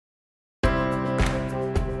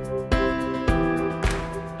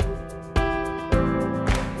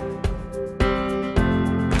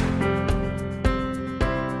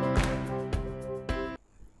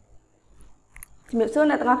ជំរាបសួរ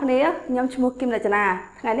អ្នកទាំងអស់គ្នាខ្ញុំឈ្មោះគឹមរចនា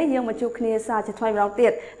ថ្ងៃនេះយើងមកជួបគ្នាសារជាថ្មីម្ដងទៀ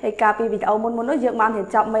តហើយការពីវីដេអូមុននោះយើងបានរៀន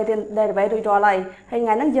ចប់មេរៀន database រួចរាល់ហើយហើយថ្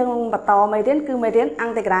ងៃនេះយើងនឹងបន្តមេរៀនគឺមេរៀន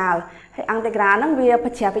integral ហើយ integral ហ្នឹងវាប្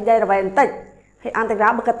រឆាំងពី database បន្តិចហើយ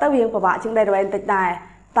integral បើគិតទៅវាពិបាកជាង database បន្តិចដែរ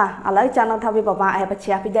តោះឥឡូវចាំនឹងថាវាពិបាកហើយប្រ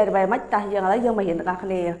ឆាំងពី database មិនតោះយើងឥឡូវយើងមករៀនទាំងអស់គ្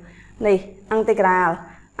នានេះ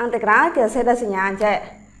integral គេសេដោយសញ្ញាអញ្ចឹង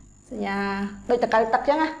សញ្ញាដូចតកៅទឹកអញ្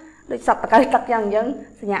ចឹងណាដូចសត្វតកៅទឹកអញ្ចឹង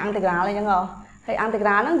សញ្ញា integral អញ្ចឹងហើយ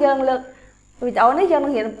integral ហ្នឹងយើងលើកវីដេអូនេះយើងនឹ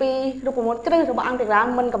ងរៀនពីរូបមន្តគ្រឹះរបស់ integral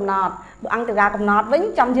មិនកំណត់បើ integral កំណត់វិញ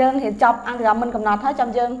ចាំយើងរៀនចប់ integral មិនកំណត់ហើយចាំ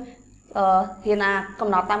យើងរៀនកំ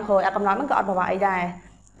ណត់តាមក្រោយកំណត់ហ្នឹងក៏អត់ពិបាកអីដែរ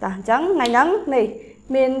តោះអញ្ចឹងថ្ងៃហ្នឹងនេះ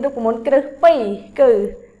មានរូបមន្តគ្រឹះ2គឺ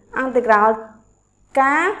integral k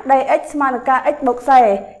dx ស្មើនឹង kx បូក c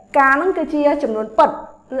k ហ្នឹងគឺជាចំនួនពិត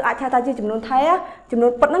ឬអាចថាជាចំនួនថេរចំនួ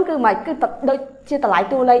នពិតហ្នឹងគឺមិនគឺដូចជាតម្លៃ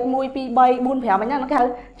តួលេខ1 2 3 4 5អញ្ចឹងគេហៅ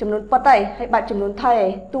ចំនួនពិតហើយបែបចំនួនថេរ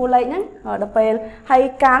តួលេខហ្នឹងដល់ពេលហើយ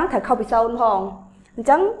ការហ្នឹងត្រូវខុសពី0ផងអញ្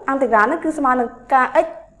ចឹង integral ហ្នឹងគឺស្មើនឹង kx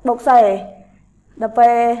បូក c ដល់ពេ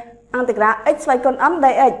ល integral x ស្វ័យគុណ m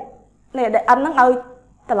dx នេះ n ហ្នឹងឲ្យ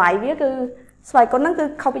តម្លៃវាគឺស្វ័យគុណហ្នឹងគឺ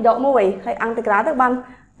ខុសពីដក1ហើយ integral ទៅបាន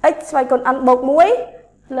x ស្វ័យគុណ n បូក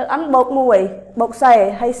1លើ n បូក1បូក c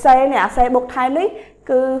ហើយ c នេះអា c បូកថែមនេះ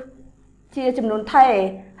គឺជាចំនួនថេរ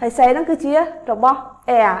ហើយ c ហ្នឹងគឺជារបស់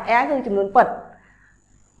r គឺចំនួនពិត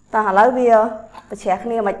តោះឥឡូវវាប្រឆាំងគ្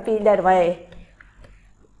នាមិនពី database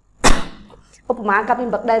ឧបមាកាប់ពី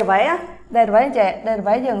បឹក database ចេះ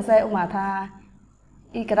database យើងសេឧបមាថា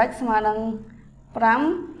y ស្មើនឹង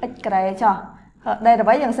 5x ក្រេចុះ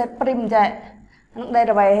database យើងសេព្រីមចេះហ្នឹង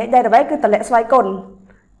database គឺតម្លាក់ស្វ័យគុណ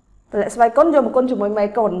តម្លាក់ស្វ័យគុណយកមកគុណជាមួយមេ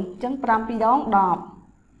គុណអញ្ចឹង5 2 ដង 10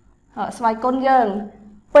ស្វ័យគុណយើង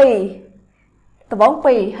2ដបង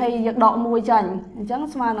2ហើយយើងដក1ចាញ់អញ្ចឹង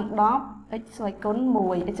ស្មើនឹង10 x ស្វ័យគុណ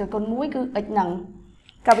1 x ស្វ័យគុណ1គឺ x ហ្នឹង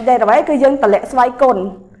កាលពី database គឺយើងតម្លាក់ស្វ័យគុណ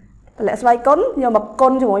យកមកគុ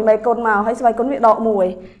ណជាមួយមេគុណមកហើយស្វ័យគុណវាដក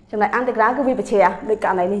1ចំណែក integral គឺវាប្រឆាំងដូចក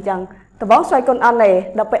រណីនេះអញ្ចឹងដបងស្វ័យគុណ n ទេ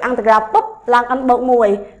ដល់ពេល integral ពុបឡើង n បូក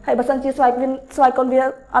1ហើយបើសិនជាស្វ័យគុណវា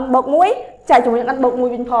n បូក1ចែកជាមួយ n បូក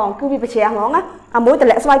1វិញផងគឺវាប្រឆាំងហ្មងណាអាមួយត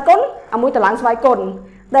ម្លាក់ស្វ័យគុណអាមួយតម្លើងស្វ័យគុណ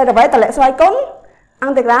database តម្លាក់ស្វ័យគុណ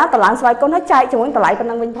integral តម្លើងស្វ័យគុណហើយចែកជាមួយតម្លៃប៉ុណ្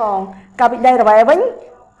ណឹងវិញផងកាលពី database វិញ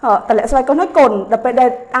តម្លាក់ស្វ័យគុណហើយគុណដល់ពេល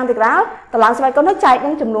integral តម្លើងស្វ័យគុណហើយចែកនឹ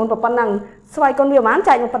ងចំនួនប៉ុណ្ណឹងស្វ័យគុណវាប្រហែល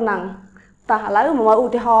ចែកនឹងប៉ុណ្ណឹងតោះឥឡូវមកឧ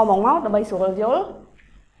ទាហរណ៍មកដើម្បីស្រួលយល់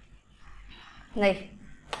នេះ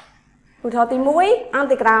ឧទាហរណ៍ទី1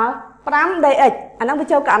 integral 5 dx អាហ្នឹងវា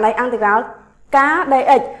ចូលករណី integral k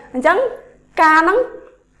dx អញ្ចឹង k ហ្នឹង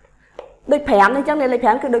ដូច5អញ្ចឹងលេខ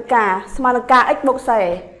5គឺដូច k ស្មើនឹង kx បូក c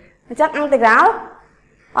អញ្ចឹង integral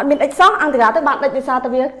អត់មាន x សោះ integral ទៅបាន x ដោយសារតែ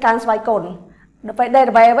វាកើនស្វ័យគុណដល់ពេល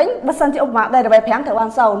database វិញបើសិនជាឧបមា database 5ត្រូវបាន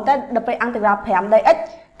0តែដល់ពេល integral 5 dx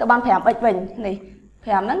ទៅបាន 5x វិញនេះ5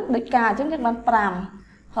ហ្នឹងដូច k អញ្ចឹងយើងបាន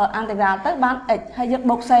5ហើយ integral ទៅបាន x ហើយយើង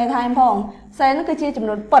បូក c ថែមផង c ហ្នឹងគឺជាចំ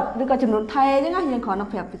នួនពិតឬក៏ចំនួនថេរអញ្ចឹងណាយើងគ្រាន់តែ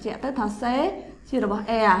ប្រាប់បញ្ជាក់ទៅថា c ជារបស់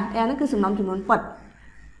r ហ្នឹងគឺសំណុំចំនួនពិត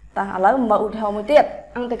តោះឥឡូវមកឧទាហរណ៍មួយទៀត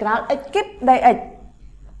integral x kip dx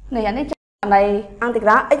នេះអានេះនៃ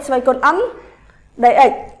integral x ស្វ័យគុណ n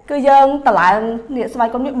dx គឺយើងតម្លើងនេះស្វ័យ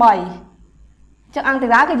គុណវា3អញ្ចឹង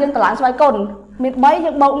integral គឺយើងតម្លើងស្វ័យគុណមាន3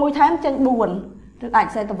យើងបូក1ថែមចេញ4ឬអាច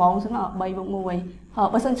សេដបងហ្នឹង3បូក1ហើយ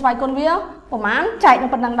បើសិនស្វ័យគុណវាប្រហែលចែកនឹង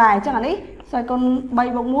ប៉ុណ្ណឹងដែរអញ្ចឹងអានេះស្វ័យគុណ3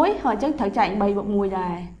បូក1ហើយអញ្ចឹងត្រូវចែក3បូក1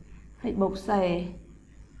ដែរហើយបូក c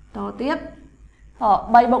តទៀត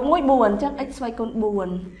3បូក1 4អញ្ចឹង x ស្វ័យគុណ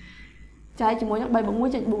4ចែកជាមួយនឹង3បូក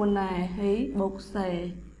1ចេញ4ដែរហើយបូក c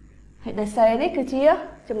ហើយដែល c នេះគឺជា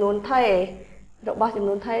ចំនួនថេររបស់ចំ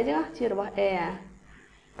នួនថេរអញ្ចឹងជារបស់ r តា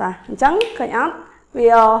អញ្ចឹងឃើញអត់វា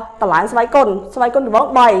តម្លើងស្វ័យគុណដំបង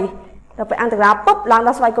3ដល់ពេល integral ពុបឡើងដ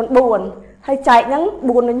ល់ស្វ័យគុណ4ហើយចែកហ្នឹង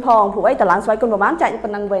4វិញផងព្រោះអីតម្លើងស្វ័យគុណប្រហែលចែកប៉ុ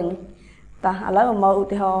ណ្ណឹងវិញតាឥឡូវមកឧ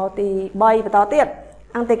ទាហរណ៍ទី3បន្តទៀត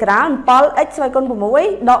integral 7x ស្វ័យគុណ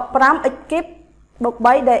6ដក 5x គីបបូក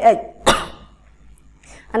3 dx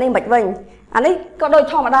អានេះមិនវិញអានេះក៏ដូច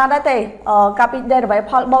ធម្មតាដែរទេកាលពី database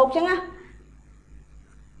ផលបូកអញ្ចឹងណា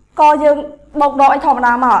ក៏យើងបូកដកឲ្យធម្ម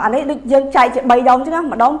តាមកអានេះដូចយើងចែកជា3ដុំអញ្ចឹងណាម្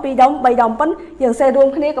ដង2ដុំ3ដុំប៉ុនយើងសេរួម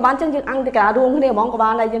គ្នាក៏បានអញ្ចឹងយើង integral រួមគ្នាហ្មងក៏បា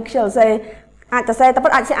នដែរយើងខ្ជិលសេអាចទៅសេតែប៉ុ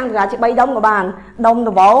តអាចសេ integral ជា3ដុំក៏បានដុំ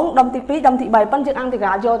ដំបូងដុំទី2ដុំទី3ប៉ុនយើង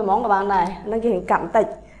integral យកទៅហ្មងក៏បានដែរហ្នឹងយើងកាត់បន្តិច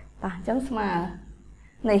តាអញ្ចឹងស្មើ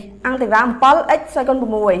នេះ integral 7x ស្វ័យគុណ6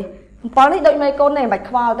 7នេះដូចមេគុណទេមិនបាច់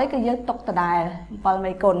ខ្វល់ទេគឺយើងទុកដដែល7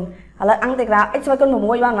មេគុណឥឡូវ integral x ស្វ័យគុណ6បាន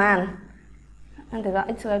ប៉ុន្មាន integral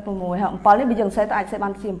x ស្វ័យគុណ6ហើយ7នេះបើយើងសេទៅអាចសេបា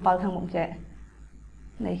នជា7ខាងមុខចេះ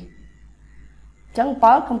នេះអញ្ចឹង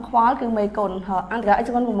7កុំខ្វល់គឺមេគុណហើយ integral x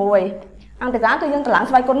ស្វ័យគុណ6 integral គឺយើងត្រឡប់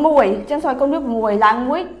ស្វ័យគុណ1អញ្ចឹងស្វ័យគុណវា6ឡើង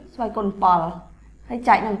1ស្វ័យគុណ7ហើយ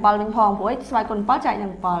ចែកនឹង7វិញផងព្រោះស្វ័យគុណ7ចែកនឹ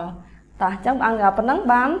ង7តោះអញ្ចឹងអង្គប៉ុណ្ណឹង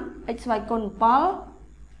បាន x ស្វ័យគុណ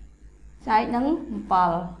7ចែកនឹង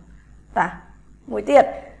7តាមួយទៀត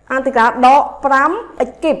អន្តរការដក 5 x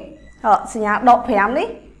គីបសញ្ញាដក 5 នេះ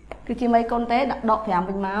គឺជាមេគុណទេដាក់ដក 5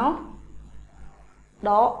 វិញមក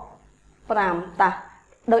ដក 5 តា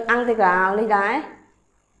ដោយអន្តរការនេះដែរ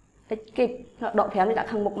x គីបដក 5 នេះដាក់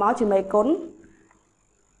ខាងមុខមកជាមេគុណ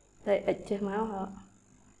តែ x ចេះមក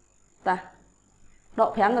តាដក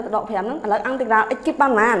 5 នៅដក 5 ហ្នឹងឥឡូវអន្តរការ x គីបបា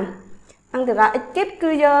នប៉ុន្មានអន្តរការ x គីប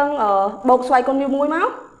គឺយើងបូកស្វ័យគុណវា1មក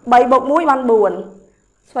3បូក1បាន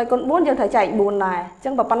4ស្វ័យគុណ4យើងត្រូវចែក4ដែរអញ្ចឹ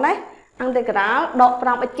ងប៉ុណ្ណេះអន្តរការដក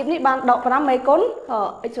 5 x គីបនេះបានដក 5 មេគុណ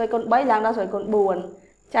x ស្វ័យគុណ3ឡើងដល់ស្វ័យគុណ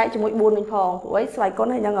4ចែកជាមួយ4វិញផងព្រោះស្វ័យគុណ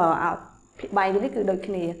ហើយនឹងភាគបែកនេះគឺដូច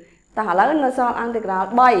គ្នាតែឥឡូវនៅសល់អន្តរការ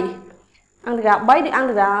3អន្តរការ3ដូចអន្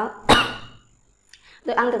តរការ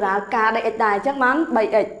ដោយអន្តរការការ dx ដែរអញ្ចឹងបាន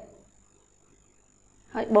 3x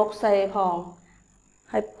ហើយបូក c ផង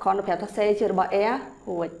ហើយគ្រាន់តែប្រាប់ថា c ជារបស់ a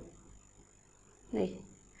រួចនេះ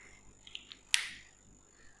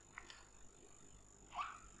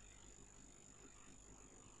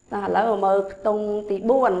តែឥឡូវមើលខ្ទង់ទី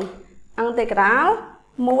4អន្តរការ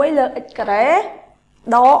1លើ x ការ៉េ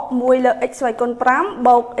ដក1លើ x ស្វ័យគុណ5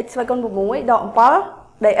បូក x ស្វ័យគុណ6ដក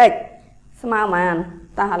7 dx ស្មើប៉ុន្មាន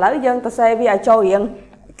តែឥឡូវយើងទៅសេវាឲ្យចូលរៀង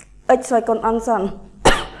x ស្វ័យគុណ n សិន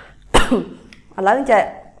ឥឡូវចេះ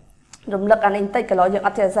រំលឹកអានេះបន្តិចកន្លងយើងអ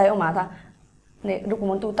ត់ចេះសេអ៊ំថានេះរូប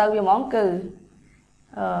មន្តទូទៅវាហ្មងគឺ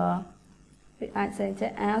វាអាចសេចេះ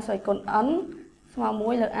a ស្វ័យគុណ n ស្មើ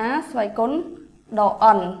1លើ a ស្វ័យគុណដក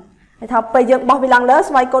n ហើយថាពេលយើងបោះវាឡើងលើ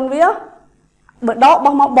ស្វ័យគុណវាបើដក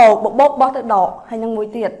បោះមកបូកបោះទៅដកហើយនឹងមួយ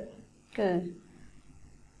ទៀតគឺ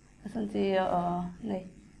បើសិនជានេះ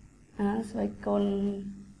a ស្វ័យគុណ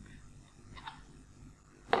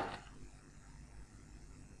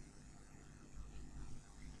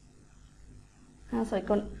ស្វ័យ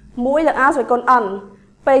គុណ1លើ a ស្វ័យគុណ n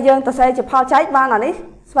ពេលយើងទៅសេជាផលចែកបានអានេះ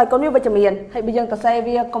ស្វ័យគុណវាវិជ្ជមានហើយបើយើងទៅសេ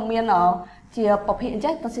វាកុំមានជាប្រភេទអញ្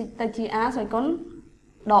ចឹងទៅជា a ស្វ័យគុណ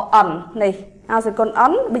ដក n នេះ a ស្វ័យគុណ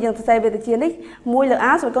n បើយើងទៅសេវាទៅជានេះ1លើ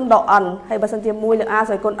a ស្វ័យគុណដក n ហើយបើសិនជា1លើ a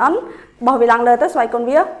ស្វ័យគុណ n បោះវាឡើងលើទៅស្វ័យគុណ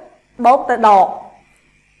វាបូកទៅដក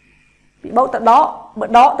ពីបូកទៅដកបើ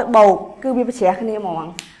ដកទៅបូកគឺវាប្រច្រាស់គ្នាហ្មង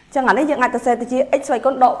ចឹងអានេះយើងអាចទៅសេទៅជា x ស្វ័យគុ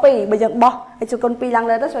ណដក 2បើយើងបោះ x ស្វ័យគុណ 2ឡើង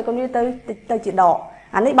លើទៅស្វ័យគុណវាទៅជាដក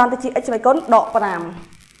អានេះបានទៅជា x ស្វ័យគុណដក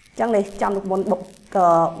 5ចឹងនេះចាំលោកមុនបុក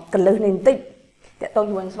កលឹះនេះបន្តិចតើតើ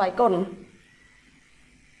ជាមួយស្វ័យគុណ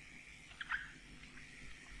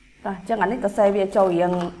តាចឹងអានេះទៅសេវាចូលរៀ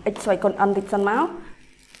ង x ស្វ័យគុណ n តិចសិនមក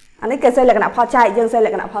អានេះគេសេលក្ខណៈផលចែកយើងសេល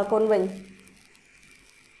ក្ខណៈផលគុណវិញ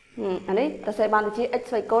អានេះទៅសេបានទៅជា x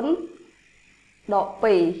ស្វ័យគុណដក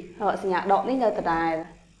 2សញ្ញាដកនេះនៅដដែល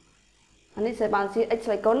អានេះសេបានជា x ស្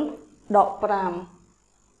វ័យគុណដក 5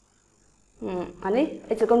អានេះ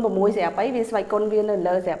x ស្វ័យគុណ 6 ស្រាប់អីវាស្វ័យគុណវានៅ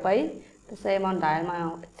លើស្រាប់អីទៅសេមកដដែលមក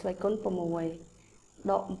x ស្វ័យគុណ 6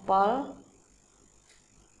 ដក 7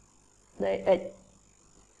 dx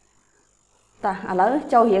តាឥឡូវ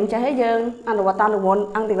ចូលរៀងចេះឲ្យយើងអនុវត្តតាមលោកមុន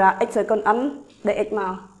អន្តរការ x ស្វ័យគុណ n dx ម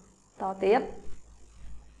កតទៀត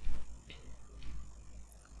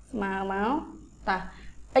ស្មើមកតា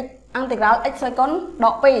x អន្តរការ x ស្វ័យគុណដ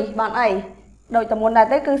ក 2បានអីដូចតែមុនដែរ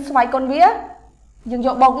ទេគឺស្វ័យគុណវាយើងយ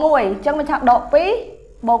កបូក 1អញ្ចឹងមិនថាដក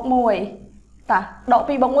 2បូក 1តាដក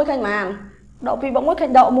 2បូក 1ឃើញប៉ុន្មានដក 2បូក 1ឃើញ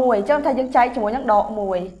ដក 1អញ្ចឹងថាយើងចែកជាមួយនឹងដក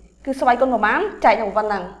 1គឺស្វ័យគុណប្រមាណចែកនឹងប៉ុ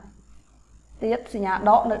ណ្ណឹងទៀតសញ្ញា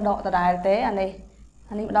ដកនៅដកដដែលទេអានេះ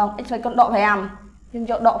ម្ដង x ស្វ័យគុណដក 5យើង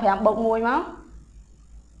យកដក 5បូក 1មក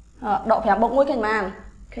ដក 5បូក 1ឃើញប៉ុន្មាន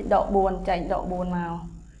ឃើញដក 4ចែកដក 4មក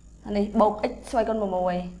អានេះបូក x ស្វ័យគុណ 6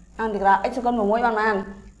អន្តរការ x ស្វ័យគុណ 6បានប៉ុន្មាន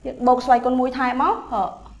យើងបូកស្វ័យគុណ 1 ថែមមក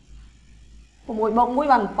6បូក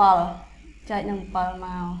 1បាន 7ចែកនឹង 7ម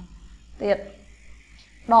កទៀត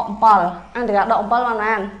ដក 7អន្តរការដក 7បានប៉ុន្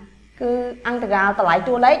មានគឺអន្តរការតម្លៃ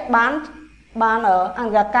តួលេខបានអន្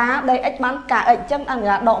តរការ dx បាន kx អញ្ចឹងអន្តរ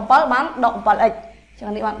ការដក 7បានដក 7x អញ្ចឹង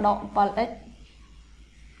នេះបានដក 7x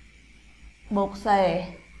បូក c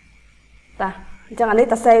តាអញ្ចឹងអានេះ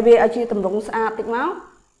តសេវាឲ្យជាទម្រង់ស្អាតតិចមក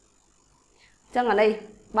អញ្ចឹងអានេះ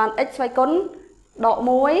បាន x ស្វ័យគុណដក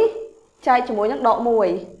 1ចែកជាមួយនឹងដក 1អ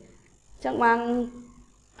ញ្ចឹងបាន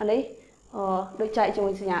អានេះដូចចែកជាមួ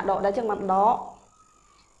យសញ្ញាដកដែរអញ្ចឹងបានដក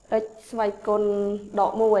x ស្វ័យគុណដ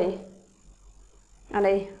ក 1អា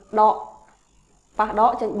នេះដកប៉ះដ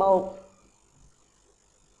កចេញបូក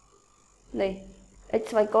នេះ x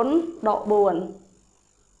ស្វ័យគុណដក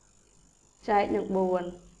 4ចែកនឹង 4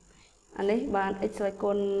អានេះបាន x ស្វ័យ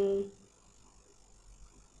គុណ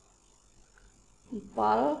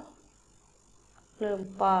 7 លើ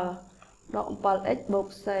7ដក7x បូក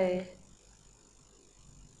c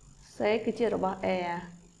c គឺជារបស់ a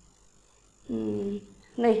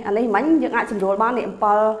នេះអានេះមិញយើងអាចសម្រួលបាននេះ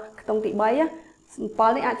7ក្នុងទី3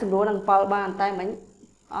 7នេះអាចសម្រួលនឹង7បានតែមិញ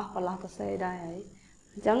អស់បន្លោះទៅ c ដែរហើយ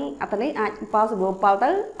អញ្ចឹងអាទៅនេះអាច7សម្រួល7ទៅ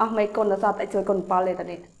អស់មេគុណដល់សត x ជួយគុណ7ទេតា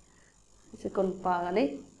នេះជួយគុណ7អានេះ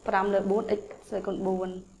5លើ 4x ជួយគុណ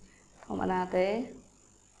4ធម្មតាទេ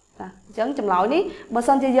តាអញ្ចឹងចម្លើយនេះបើ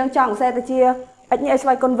សិនជាយើងចង់សេទៅជា x នេះឲ្យស្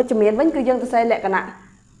វ័យគុណវិជ្ជមានវិញគឺយើងទៅសេលក្ខណៈ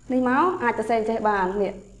នេះមកអាចទៅសេចេះបាន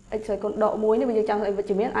នេះ x ស្វ័យគុណដក1នេះបើយើងចង់ឲ្យវិជ្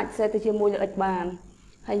ជមានអាចសេទៅជា1លើ x បាន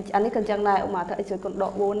ហើយអានេះក៏អញ្ចឹងដែរឧបមាថា x ស្វ័យគុណដ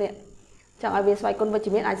ក4នេះចង់ឲ្យវាស្វ័យគុណវិជ្ជ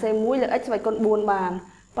មានអាចសេ1លើ x ស្វ័យគុណ4បាន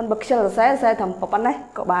ប៉ុន្តែបើខ្ជិលសេត្រឹមប៉ុណ្ណេះ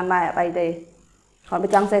ក៏បានដែរអត់អីទេគ្រាន់តែ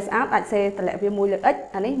ចង់សេស្អាតអាចសេតម្លាក់វា1លើ x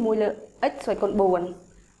អានេះ1លើ x ស្វ័យគុណ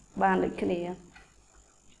4បានដូចគ្នា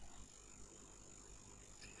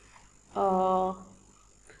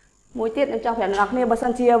មួយទៀតខ្ញុំចង់ប្រាប់អ្នកនរគ្នាបើសិ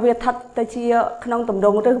នជាវាស្ថិតទៅជាក្នុងតម្រ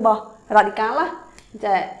ងឬរបស់ radical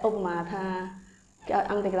ចាឧបមាថាគេឲ្យ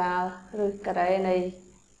integral ឬការ៉េនៃ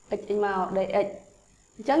x មក dx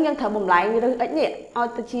អញ្ចឹងយើងត្រូវបំលែងឬ x នេះឲ្យ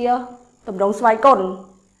ទៅជាតម្រងស្វ័យគុណ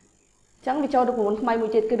អញ្ចឹងវាចូលទៅប្រព័ន្ធថ្មីមួយ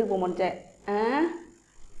ទៀតគឺឬប្រព័ន្ធចេះ a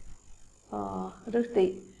ឬទី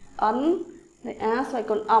n នៃ a ស្វ័យ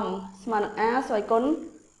គុណ m ស្មើនឹង a ស្វ័យគុណ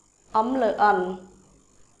m លើ n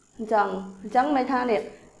អញ្ចឹងន័យថានេះ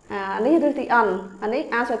អានេះឬទី n អានេះ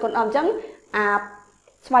a ស្វ័យគុណ m អញ្ចឹងអា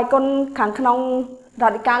ស្វ័យគុណខាងក្នុង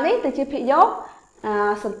radical នេះទៅជាភាគយក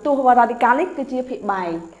សន្ទុះរបស់ radical នេះគឺជាភាគបែក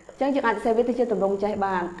អញ្ចឹងយើងអាចសេវាទៅជាតម្រងចេះ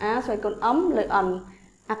បាន a ស្វ័យគុណ m លើ n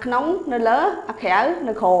អាក្នុងនៅលើអាក្រៅ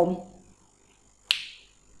នៅក្រោម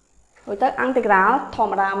រួចទៅ integral ធ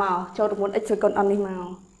ម្មតាមកចូលទៅមុន x ស្វ័យគុណ n នេះមក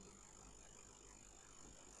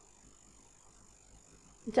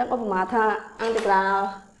អញ្ចឹងឧបមាថា integral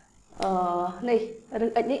នេះឬ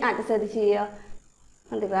x នេះអាចទៅសេទៅជា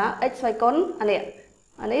integral x ស្វ័យគុណអា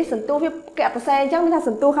នេះសន្ទុះវាគេអត់ទៅសេអញ្ចឹងមានថា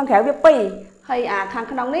សន្ទុះខាងក្រៅវា2ហើយអាខាង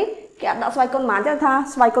ក្នុងនេះគេអត់ដាក់ស្វ័យគុណប៉ុន្មានអញ្ចឹងថា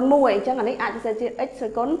ស្វ័យគុណ1អញ្ចឹងអានេះអាចទៅសេជា x ស្វ័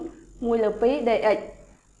យគុណ1លើ2 dx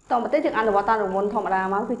តោះមកទៀតយើងអនុវត្តតាមរង្វាន់ធម្មតា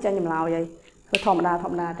មកគឺចេញចម្លើយហើយគឺធម្មតា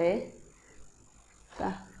ទេចា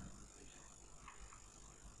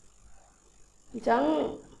អញ្ចឹង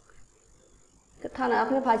គិតថាអ្នកនរ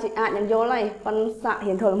គ្នាប្រហែលជាអាចនឹងយល់ហើយប៉ុន្តែសាក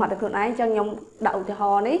រៀនធ្វើលំហាត់ទៅខ្លួនឯងអញ្ចឹងខ្ញុំដាក់ឧទាហ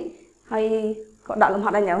រណ៍នេះហើយក៏ដាក់លំហា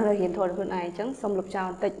ត់ឲ្យអ្នកនររៀនធ្វើទៅខ្លួនឯងអញ្ចឹងសូមលុបចោល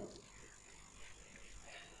បន្តិច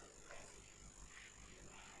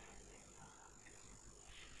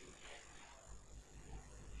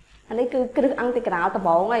អានេះគឺគ្រឹះ integral ដំ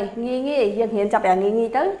បូងហើយងាយយើងរៀនចាប់យ៉ាងងាយ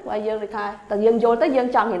ទៅបើយើងនិយាយថាតើយើងយល់ទៅយើង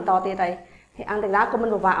ចង់រៀនតទៀតហើយ integral ក៏មិន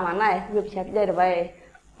ពិបាកហ្មងដែរវាប្រឆាំងពី derivative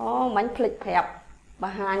មិញភ្លេចប្រាប់ប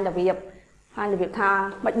ង្ហាញរបៀបថា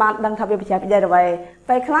មិនបានដឹងថាវាប្រឆាំងពី derivative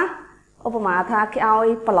ពេលខ្លះឧបមាថាគេឲ្យ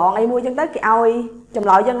ប្រឡងអីមួយអញ្ចឹងទៅគេឲ្យចម្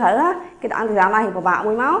លើយយើងត្រូវគេដាក់ integral ណាពិបាក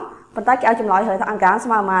មួយមកប៉ុន្តែគេឲ្យចម្លើយត្រូវថា integral ស្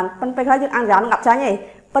មើប៉ុន្តែពេលខ្លះយើង integral នឹងអត់ចាញ់ទេ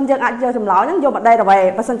ប៉ុន្តែយើងអាចយកចម្លើយហ្នឹងយកមក derivative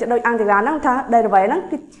បើសិនជាដូច integral ហ្នឹងថា derivative ហ្នឹង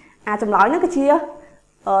គឺចម្លើយហ្នឹងគឺជា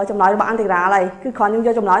ចម្លើយរបស់ integral ហើយគឺគ្រាន់យើងយ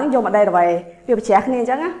កចម្លើយហ្នឹងយកមក derivative វាប្រឆាំងគ្នាអញ្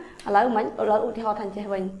ចឹងណាឥឡូវមិញឧទាហរណ៍ថាចេះ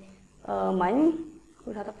វិញមិញគឺ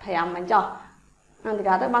ថាទៅ5មិញចុះ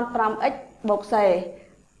integral ទៅបាន 5x បូក c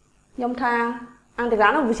ខ្ញុំថា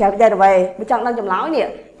integral ហ្នឹងវាប្រឆាំង derivative បើចង់ដឹងចម្លើយនេះ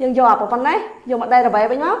យើងយកអាប៉ុណ្ណេះយកមក derivative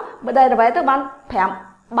វិញមកបើ derivative ទៅបាន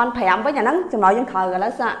5វិញអាហ្នឹងចម្លើយយើងត្រូវឥឡូ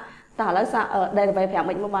វសាកតើឥឡូវសាក derivative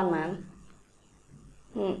 5x មកបានប៉ុន្មាន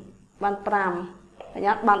បាន5អញ្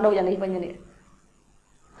ចឹងបានដូចអានេះវិញនេះ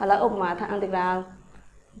ឥឡូវឧបមាថា integral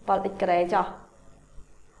 7x ក្រេចុះ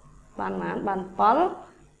បានប៉ុន្មានបាន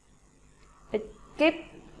7 x គីប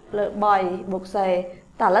លើ3បូក c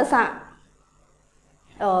តើឥឡូវសាក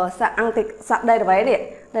derivative នេះ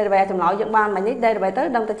derivative ចម្លើយយើងបានមិញនេះ derivative ទៅ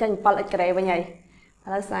ដឹងទៅចេញ 7x ក្រេវិញហើយឥ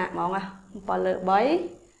ឡូវសាកហ្មង7លើ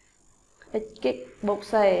3 x គីបបូក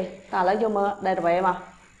c តើឥឡូវយកមើល derivative មក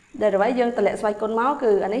derivative យើងតម្លាក់ស្វ័យគុណមក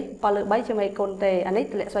គឺអានេះ7លើ3ជាមេគុណទេអានេះ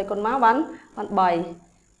តម្លាក់ស្វ័យគុណមកបាន3ហើយ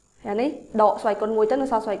អានេះដកស្វ័យគុណ1ទៅនៅ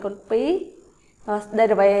សល់ស្វ័យគុណ2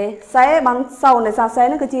 derivative c បាន0នៃសារ c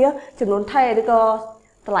ហ្នឹងគឺជាចំនួនថេរឬក៏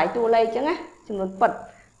តម្លៃតួលេខអញ្ចឹងណាចំនួនពិត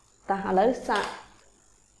តោះឥឡូវសាក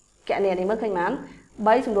កណនីនេះមើលឃើញបាន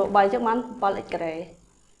3សម្រួល3អញ្ចឹងបាន 7x ក្រេ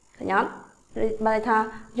ឃើញអត់បើថា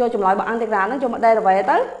យកចម្លើយរបស់ integral ហ្នឹងយកមក derivative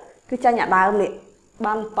ទៅគឺចេញអាដើមនេះ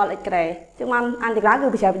បាន 7x ក្រេអញ្ចឹងបាន integral គឺ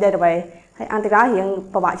ប្រឆាំងពី derivative ហើយ integral រៀង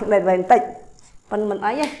ពិបាកជាង derivative បន្តិចប៉ុន្តែមិន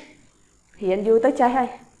អីទេរៀនយូរទៅចេះហើយ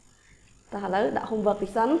តោះឥឡូវដាក់ homework ពី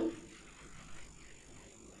សិន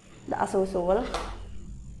ដាក់ស្រួល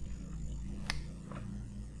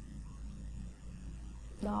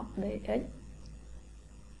 10dx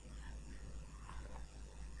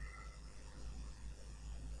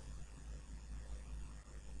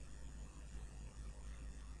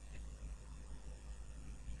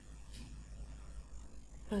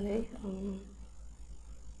này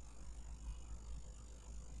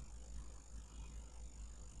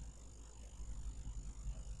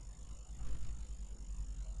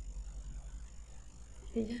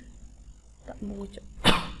đi nhá tập mua chỗ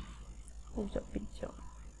bị chỗ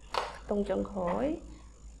tung chân khối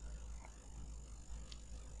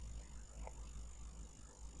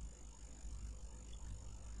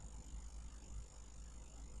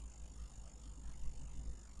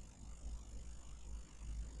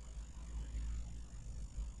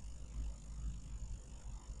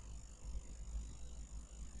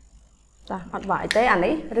mặt vải tế ảnh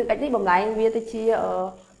ấy rực ấy bầm lại vì tôi chia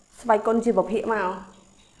ở vài con chỉ bọc hiện màu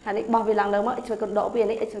anh ấy bao vì lần lớn mới chơi con độ vì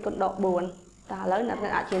ấy chơi con độ buồn ta lớn là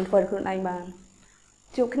đã chuyển phần của anh bạn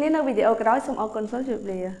chụp cái nó video cái đó xong ở con số chụp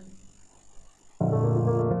liền